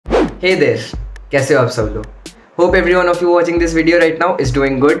Hey there, कैसे हो आप सब लोग? Hope every one of you watching this video right now is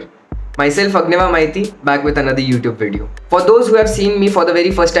doing good. Myself Agneva Maiti, back with another YouTube video. For those who have seen me for the very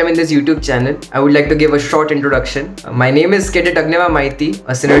first time in this YouTube channel, I would like to give a short introduction. My name is Cadet Agneva Maiti,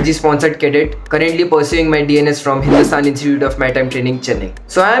 a Synergy sponsored cadet, currently pursuing my DNS from Hindustan Institute of Maritime Training, Chennai.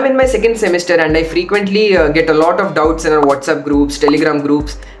 So I am in my second semester and I frequently get a lot of doubts in our WhatsApp groups, Telegram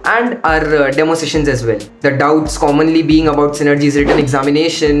groups and our demo sessions as well. The doubts commonly being about Synergy's written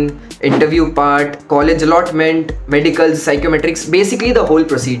examination, interview part, college allotment, medicals, psychometrics, basically the whole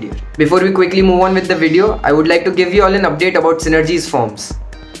procedure. Before we quickly move on with the video, I would like to give you all an update about Synergy's forms.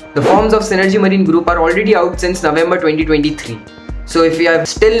 The forms of Synergy Marine Group are already out since November 2023. So if you have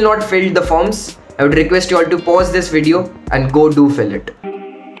still not filled the forms, I would request you all to pause this video and go do fill it.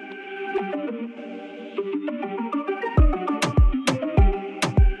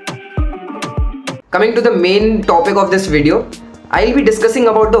 Coming to the main topic of this video, I'll be discussing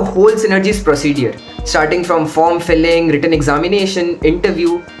about the whole Synergy's procedure, starting from form filling, written examination,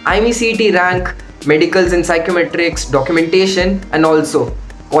 interview, IMUCET rank, medicals and psychometrics, documentation, and also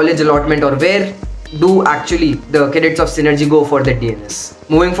college allotment, or where do actually the cadets of Synergy go for the DNS.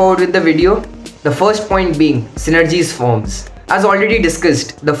 Moving forward with the video, the first point being Synergy's forms. As already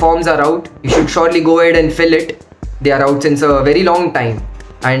discussed, the forms are out. You should surely go ahead and fill it. They are out since a very long time.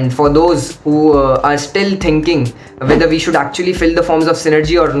 And for those who are still thinking whether we should actually fill the forms of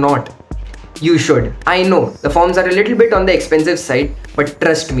Synergy or not, you should. I know the forms are a little bit on the expensive side, but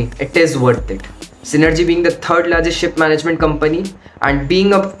trust me, it is worth it. Synergy being the third largest ship management company and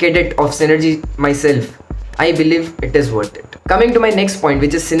being a cadet of Synergy myself, I believe it is worth it. Coming to my next point,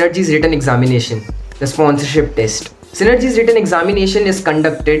 which is Synergy's written examination, the sponsorship test. Synergy's written examination is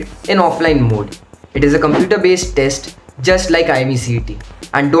conducted in offline mode. It is a computer-based test just like IMUCET.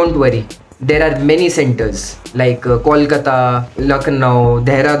 And don't worry, there are many centers like Kolkata, Lucknow,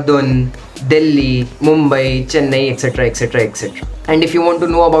 Dehradun, Delhi, Mumbai, Chennai, etc, etc, etc. And if you want to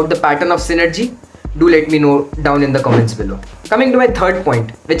know about the pattern of Synergy, do let me know down in the comments below. Coming to my third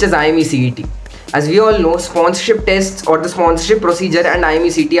point, which is IMUCET. As we all know, sponsorship tests or the sponsorship procedure and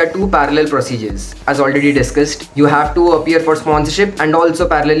IMUCET are two parallel procedures. As already discussed, you have to appear for sponsorship and also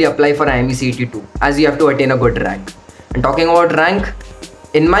parallelly apply for IMUCET too, as you have to attain a good rank. And talking about rank,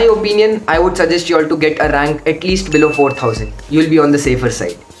 in my opinion, I would suggest you all to get a rank at least below 4000. You will be on the safer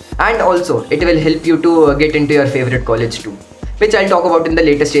side. And also, it will help you to get into your favorite college too, which I'll talk about in the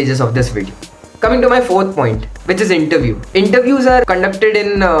later stages of this video. Coming to my fourth point, which is interview. Interviews are conducted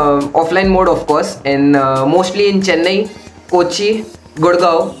in offline mode, of course, in mostly in Chennai, Kochi,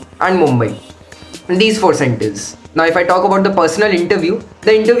 Gurgaon and Mumbai. These four centers. Now if I talk about the personal interview,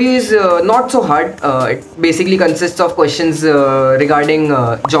 the interview is not so hard. It basically consists of questions regarding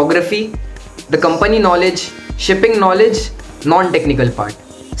geography, the company knowledge, shipping knowledge, non-technical part.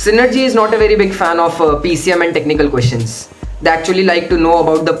 Synergy is not a very big fan of PCM and technical questions. They actually like to know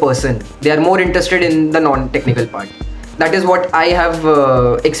about the person. They are more interested in the non-technical part. That is what I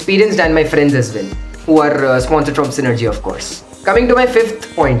have experienced and my friends as well, who are sponsored from Synergy, of course. Coming to my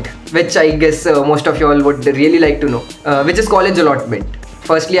fifth point, which I guess most of you all would really like to know, which is college allotment.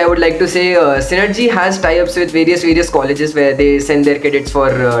 Firstly, I would like to say Synergy has tie-ups with various colleges where they send their cadets for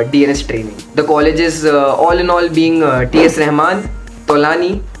DNS training. The colleges all in all being TS Rahman,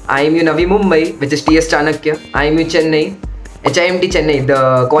 Tolani, IMU Navi Mumbai, which is TS Chanakya, IMU Chennai, HIMT Chennai,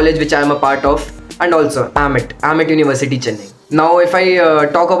 the college which I am a part of, and also AMET University Chennai. Now if I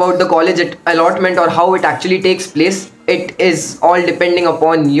talk about the college allotment or how it actually takes place, it is all depending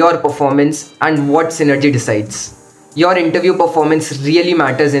upon your performance and what Synergy decides. Your interview performance really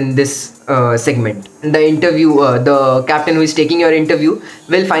matters in this segment. The interview, the captain who is taking your interview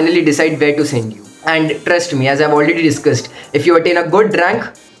will finally decide where to send you. And trust me, as I've already discussed, if you attain a good rank,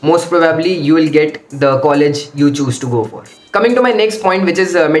 most probably you will get the college you choose to go for. Coming to my next point, which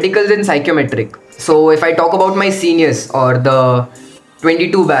is medicals and psychometric. So if I talk about my seniors or the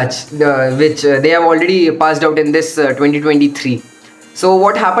 22 batch, which they have already passed out in this 2023. So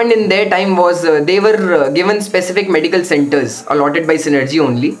what happened in their time was they were given specific medical centers allotted by Synergy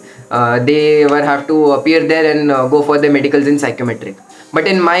only. They were have to appear there and go for the medicals and psychometric. But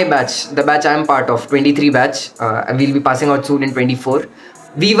in my batch, the batch I am part of, 23 batch, we'll be passing out soon in 24.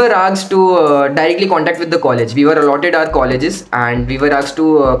 We were asked to directly contact with the college. We were allotted our colleges and we were asked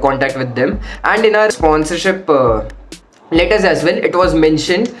to contact with them. And in our sponsorship letters as well, it was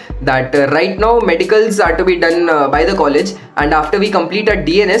mentioned that right now medicals are to be done by the college, and after we complete our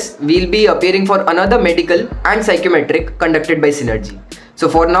DNS, we'll be appearing for another medical and psychometric conducted by Synergy. So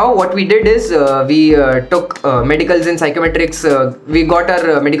for now, what we did is we took medicals in psychometrics. We got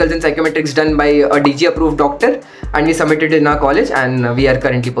our medicals in psychometrics done by a DG approved doctor, and we submitted in our college, and we are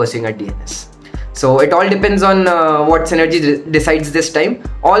currently pursuing our DNS. So it all depends on what Synergy decides this time.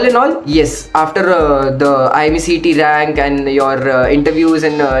 All in all, yes, after the IMUCET rank and your interviews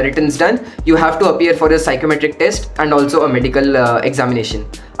and writtens done, you have to appear for a psychometric test and also a medical examination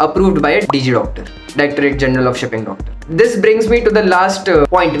approved by a DG doctor, Directorate General of Shipping Doctor. This brings me to the last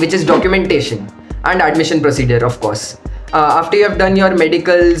point, which is documentation and admission procedure, of course. After you have done your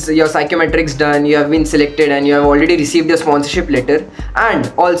medicals, your psychometrics done, you have been selected and you have already received your sponsorship letter,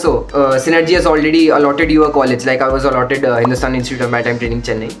 and also Synergy has already allotted you a college, like I was allotted Hindustan Institute of Maritime Training,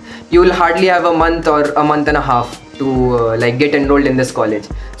 Chennai. You will hardly have a month or a month and a half to like get enrolled in this college.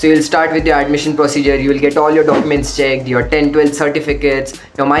 So you'll start with your admission procedure. You will get all your documents checked, your 10, 12 certificates,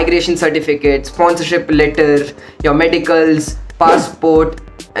 your migration certificates, sponsorship letter, your medicals, passport,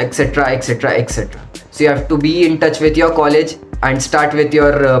 etc, etc, etc. So you have to be in touch with your college and start with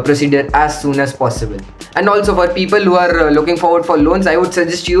your procedure as soon as possible. And also for people who are looking forward for loans, I would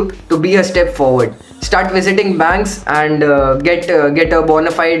suggest you to be a step forward. Start visiting banks and get a bona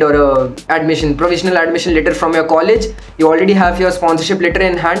fide or a provisional admission letter from your college. You already have your sponsorship letter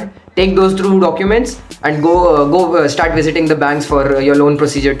in hand. Take those through documents and go start visiting the banks for your loan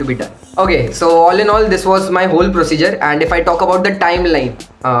procedure to be done. Okay, so all in all, this was my whole procedure, and if I talk about the timeline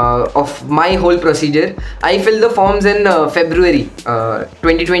of my whole procedure, I filled the forms in February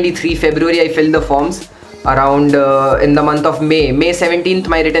 2023. February I filled the forms. Around in the month of May 17th,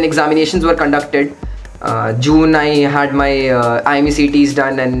 my written examinations were conducted. June I had my IMUCETs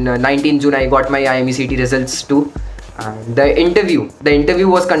done, and 19th June I got my IMUCET results too. The interview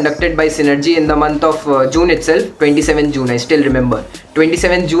was conducted by Synergy in the month of June itself, 27th June, I still remember.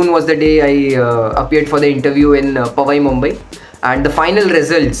 27th June was the day I appeared for the interview in Powai, Mumbai. And the final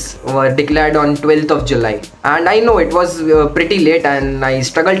results were declared on 12th of July. And I know it was pretty late and I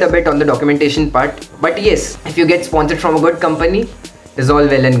struggled a bit on the documentation part. But yes, if you get sponsored from a good company, it's all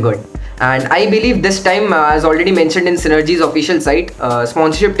well and good. And I believe this time, as already mentioned in Synergy's official site,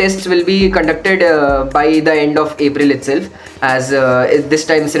 sponsorship tests will be conducted by the end of April itself, as this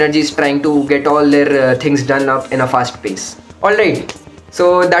time Synergy is trying to get all their things done up in a fast pace. Alright,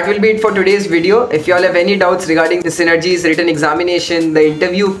 so that will be it for today's video. If you all have any doubts regarding the Synergy's written examination, the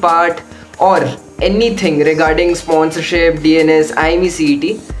interview part, or anything regarding sponsorship, DNS,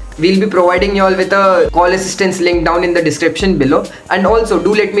 IMUCET, we'll be providing you all with a call assistance link down in the description below. And also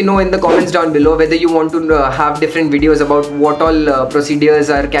do let me know in the comments down below whether you want to have different videos about what all procedures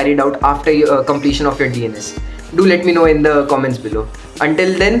are carried out after completion of your DNS. Do let me know in the comments below.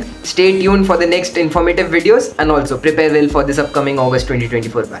 Until then, stay tuned for the next informative videos, and also prepare well for this upcoming August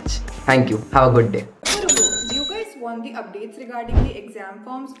 2024 batch. Thank you. Have a good day. Do you guys want the updates regarding the exam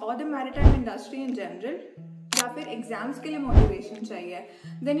forms or the maritime industry in general? या फिर exams के लिए motivation चाहिए,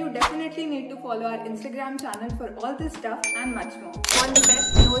 then you definitely need to follow our Instagram channel for all this stuff and much more. Want the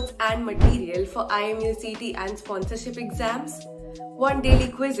best notes and material for IMUCET and sponsorship exams? Want daily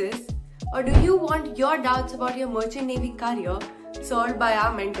quizzes? Or do you want your doubts about your merchant navy career solved by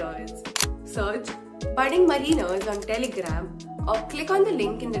our mentors? Search Budding Mariners on Telegram or click on the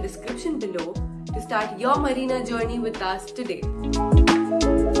link in the description below to start your mariner journey with us today.